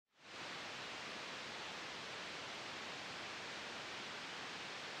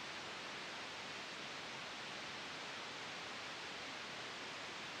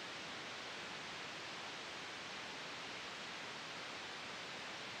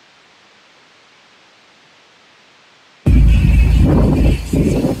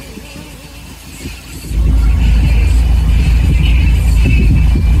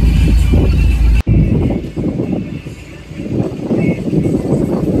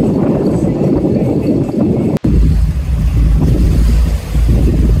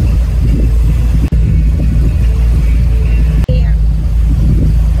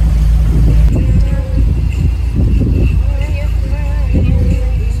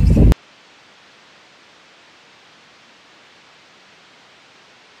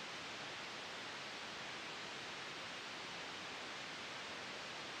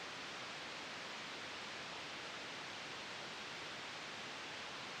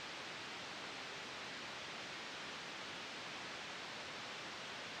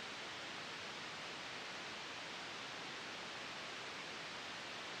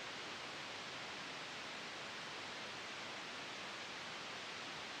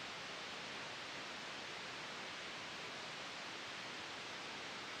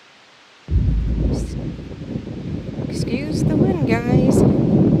Excuse the wind, guys.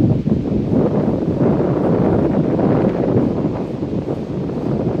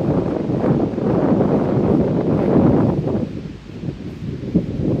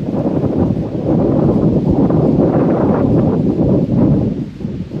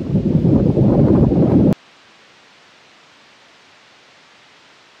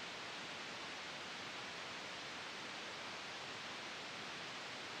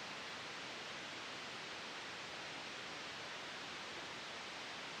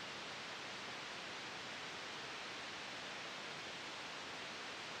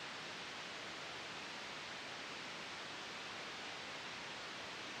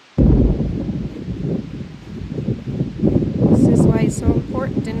 This is why it's so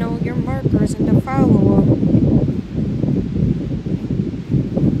important to know your markers and to follow them.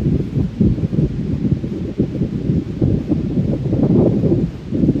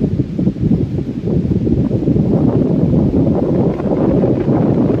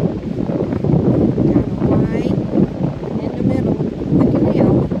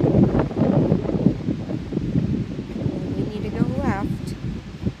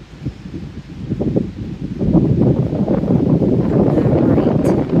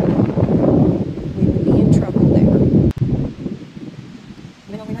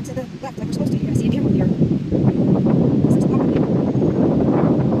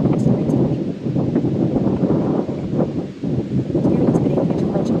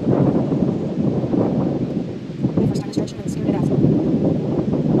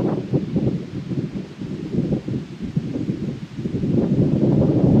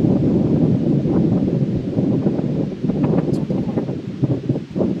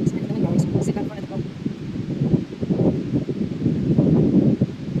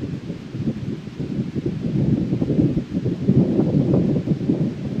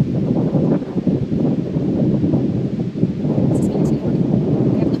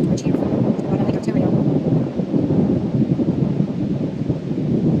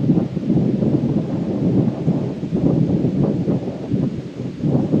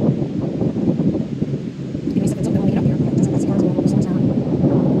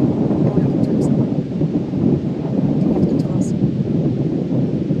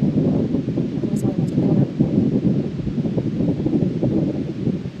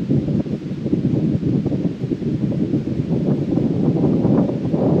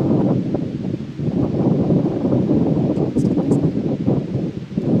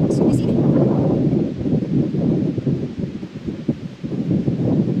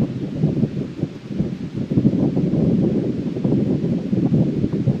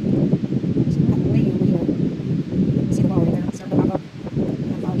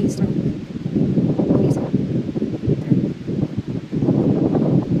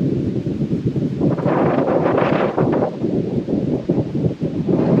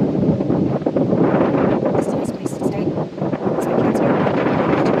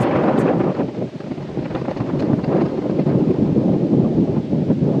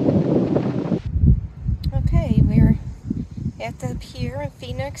 At the pier in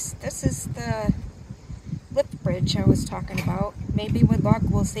Phoenix, this is the lift bridge I was talking about. Maybe with luck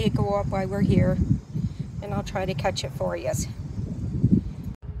we'll see it go up while we're here, and I'll try to catch it for you.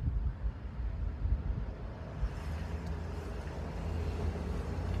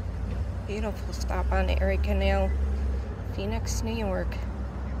 Beautiful stop on the Erie Canal, Phoenix, New York.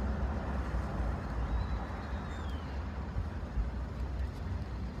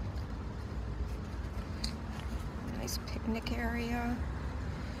 Nice picnic area,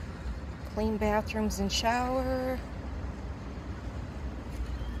 clean bathrooms and shower,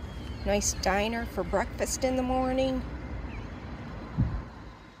 nice diner for breakfast in the morning.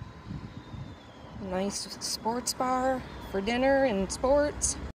 Nice sports bar for dinner and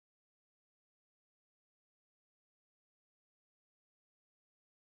sports.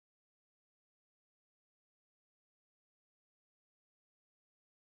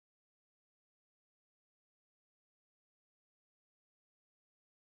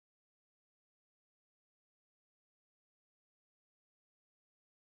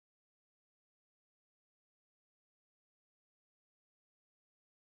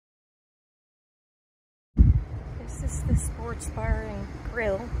 This is the sports bar and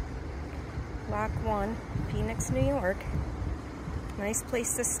grill, Lock 1, Phoenix, New York. Nice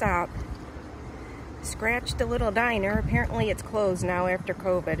place to stop. Scratched a little diner. Apparently it's closed now after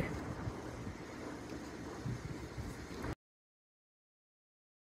COVID.